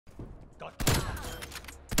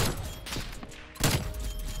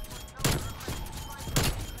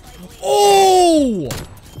Oh!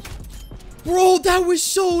 Bro, that was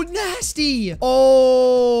so nasty.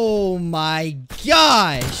 Oh my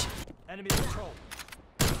gosh. Enemy control.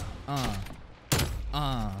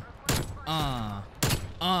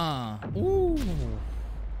 Ooh.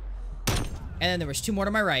 And then there was 2 more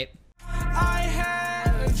to my right. I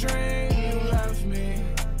had a dream, you left me.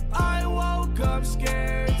 I woke up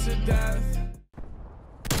scared to death.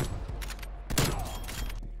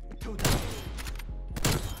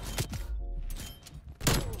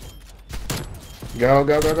 Go,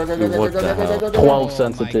 go, go, go, go, go, go, What go, the go, go, hell? go, go, go. 12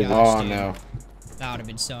 sensitivity. gosh, Oh dude. no. That would have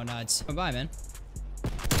been so nuts. Oh, bye, man.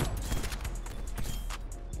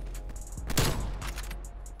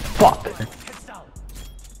 Fuck.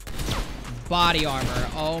 Body armor.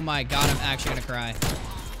 Oh my god, I'm actually gonna cry.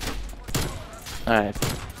 Alright.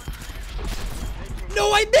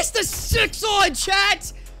 No, I missed the 6 on,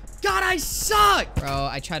 chat! God, I suck! Bro,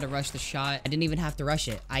 I tried to rush the shot. I didn't even have to rush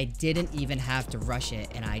it. I didn't even have to rush it,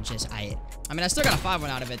 and I mean, I still got a 5-1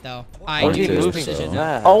 out of it, though. I What do did you use lose precision. so?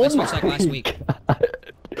 I switched like last week.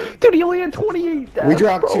 Dude, he only had 28. We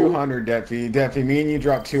dropped 200, Depv. Depv, me and you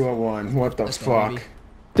dropped 201. What the Let's go, fuck? baby.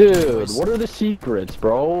 Dude, what are the secrets,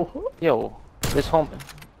 bro? Yo, this home.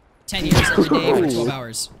 10 years every day for 12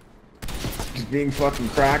 hours. Just being fucking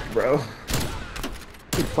cracked, bro.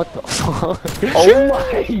 Dude, what the fuck? Oh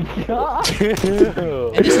my god!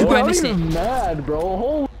 And this is why I I'm missed it. even mad,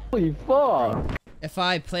 bro. Holy fuck. If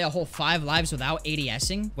I play a whole 5 lives without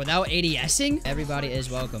ADSing, everybody is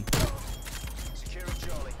welcome.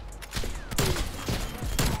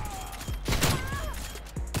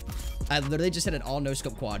 I literally just had an all no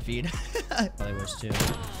scope quad feed. Probably was too.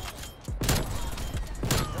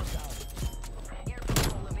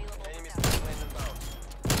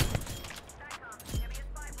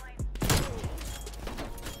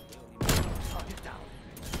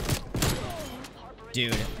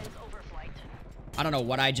 Dude. I don't know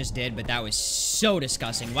what I just did, but that was so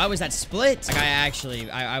disgusting. Why was that split? Like,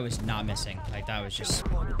 I was not missing. Like, that was just...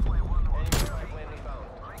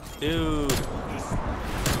 Dude.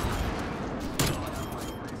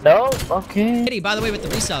 No, okay. Kitty, by the way, with the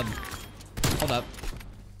resub. Hold up.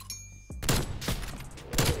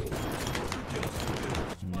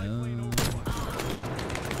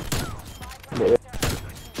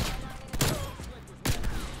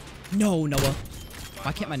 No, Noah.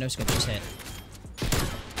 Why can't my no scope just hit?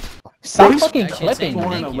 Stop fucking Actually, clipping. insane.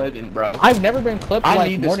 411, bro. I've never been clipped I like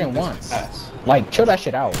need more this than this once. pass. Like, chill that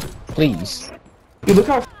shit out, please. Dude, look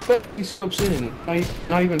how fast he slips in.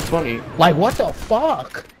 Not even funny. Like, what the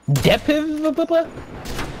fuck? Depv?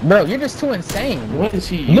 Bro, you're just too insane. What is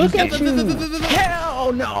he Look using? at you.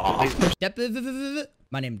 Hell no.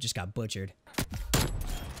 My name just got butchered.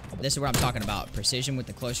 This is what I'm talking about. Precision with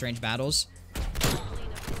the close range battles.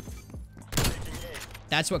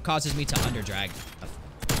 That's what causes me to underdrag.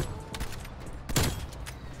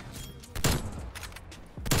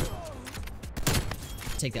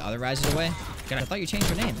 Take the other rises away. God, I thought you changed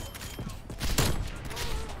your name.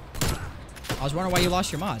 I was wondering why you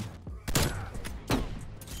lost your mod.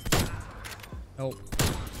 Nope.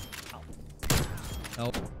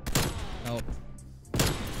 Nope. Nope.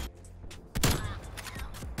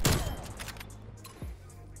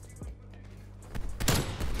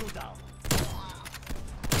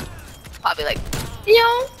 Probably like,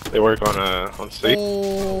 yo. They work on C.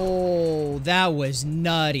 Oh, that was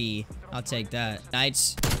nutty. I'll take that.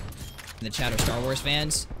 Knights in the chat are Star Wars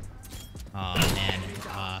fans. Oh man,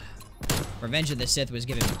 Revenge of the Sith was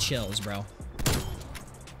giving me chills, bro.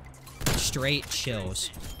 Straight chills.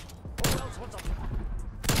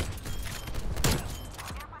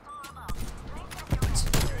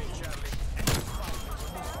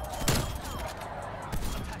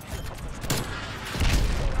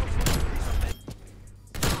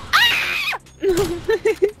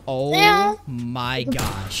 Oh my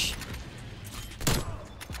gosh.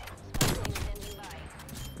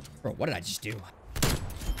 Bro, what did I just do?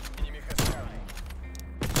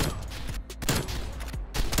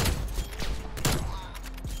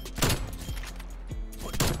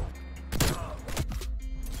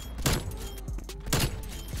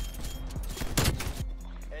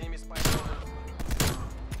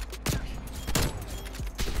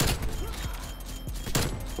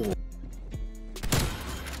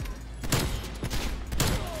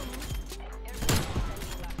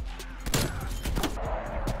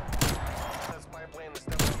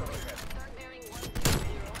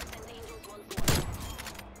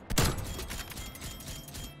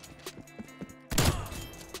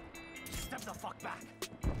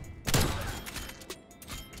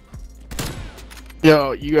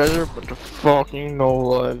 Yo, you guys are a bunch of fucking no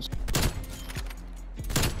lives.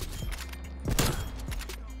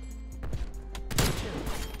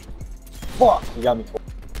 Fuck, you got me.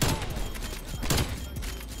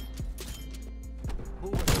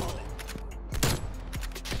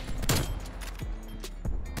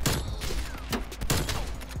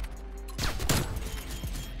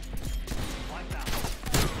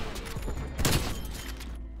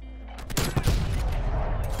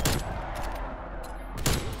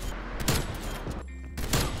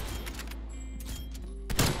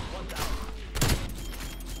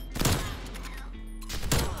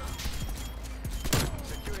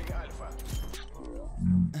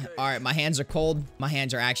 Alright, my hands are cold. My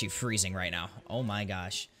hands are actually freezing right now. Oh my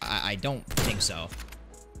gosh. I don't think so.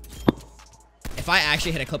 If I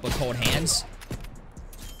actually hit a clip with cold hands,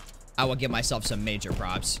 I will give myself some major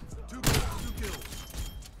props.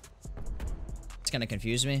 It's gonna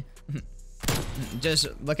confuse me. Just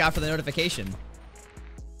look out for the notification.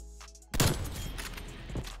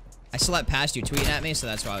 I slept past you tweeting at me, so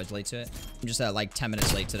that's why I was late to it. I'm just like 10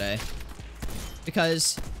 minutes late today.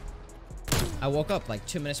 Because I woke up like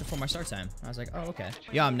 2 minutes before my start time. I was like, oh, okay.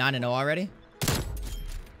 Yo, I'm 9-0 already.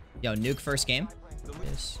 Yo, nuke first game.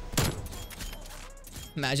 Yes.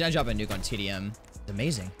 Imagine I drop a nuke on TDM. It's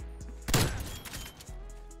amazing.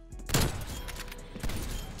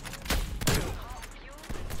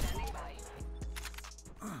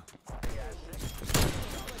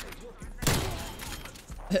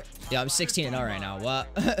 Yo, I'm 16-0 right now. What?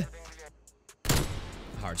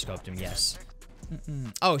 Hard scoped him, yes.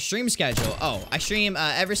 Oh, stream schedule. Oh, I stream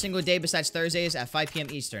every single day besides Thursdays at 5 p.m.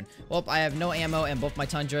 Eastern. Well, I have no ammo in both my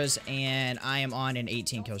Tundras, and I am on an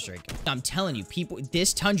 18 kill streak. I'm telling you, people,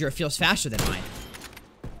 this Tundra feels faster than mine.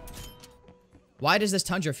 Why does this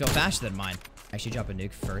Tundra feel faster than mine? I should drop a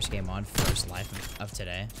nuke first game on, first life of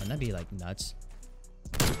today. Wouldn't that be, like, nuts?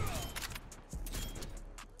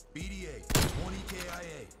 BDA, 20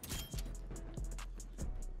 KIA.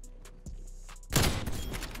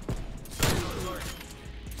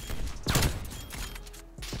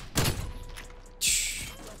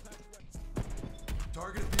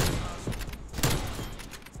 Target appears hostile.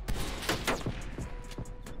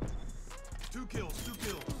 2 kills, 2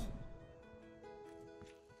 kills.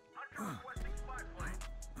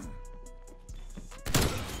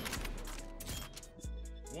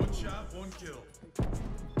 One shot, 1 kill.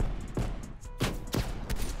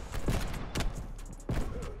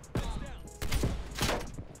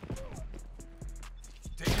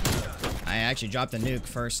 I actually dropped a nuke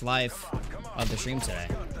first life of the stream today.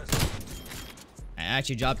 I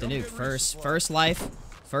actually dropped a nuke first life,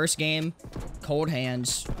 first game, cold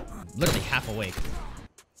hands, literally half awake.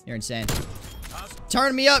 You're insane.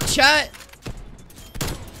 Turn me up, chat.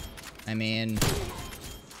 I mean,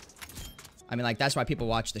 like, that's why people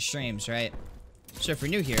watch the streams, right? So if you're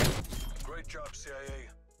new here, Great job, CIA.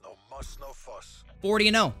 No muss, no fuss.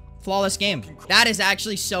 40-0, flawless game. That is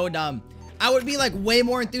actually so dumb. I would be like way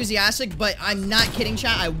more enthusiastic, but I'm not kidding,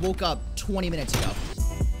 chat. I woke up 20 minutes ago.